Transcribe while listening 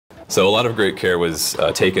So a lot of great care was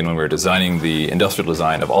taken when we were designing the industrial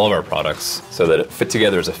design of all of our products so that it fit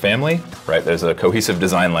together as a family, right? There's a cohesive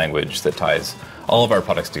design language that ties all of our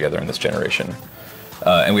products together in this generation.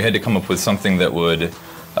 And we had to come up with something that would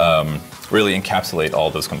really encapsulate all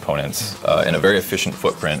those components in a very efficient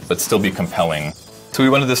footprint, but still be compelling. So we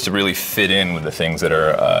wanted this to really fit in with the things that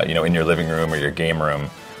are in your living room or your game room.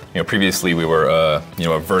 Previously we were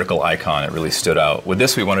a vertical icon. It really stood out. With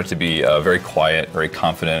this, we wanted to be very quiet, very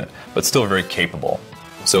confident, but still very capable.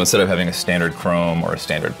 So instead of having a standard chrome or a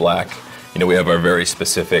standard black, we have our very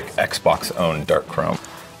specific Xbox-owned dark chrome.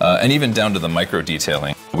 And even down to the micro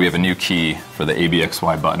detailing. We have a new key for the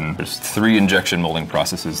ABXY button. There's 3 injection molding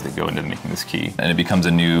processes that go into making this key. And it becomes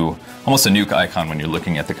almost a new icon when you're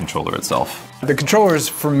looking at the controller itself. The controllers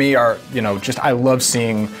for me are, I love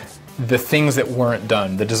seeing the things that weren't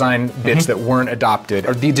done, the design bits that weren't adopted.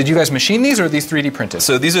 Did you guys machine these, or are these 3D printed?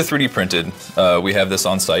 So these are 3D printed. We have this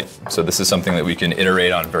on site, so this is something that we can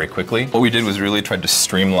iterate on very quickly. What we did was really tried to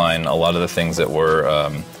streamline a lot of the things that were,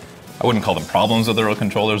 I wouldn't call them problems with the real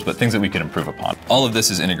controllers, but things that we could improve upon. All of this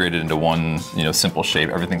is integrated into one, simple shape.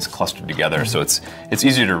 Everything's clustered together, so it's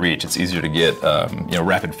easier to reach. It's easier to get,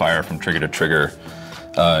 rapid fire from trigger to trigger.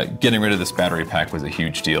 Getting rid of this battery pack was a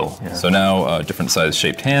huge deal. Yeah. So now different size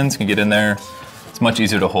shaped hands can get in there. It's much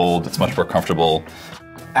easier to hold, it's much more comfortable.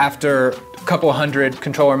 After a couple hundred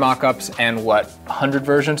controller mock-ups and 100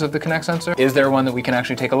 versions of the Kinect sensor, is there one that we can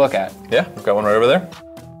actually take a look at? Yeah, we've got one right over there.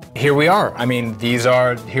 Here we are. I mean, here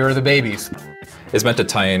are the babies. It's meant to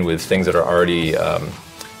tie in with things that are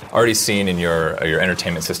already seen in your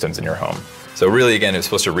entertainment systems in your home. So really, again, it's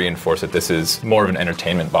supposed to reinforce that this is more of an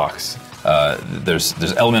entertainment box.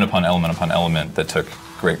 There's element upon element upon element that took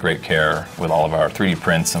great care with all of our 3D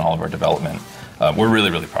prints and all of our development. We're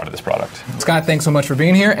really, really proud of this product. Scott, thanks so much for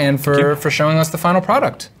being here and for showing us the final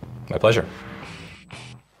product. My pleasure.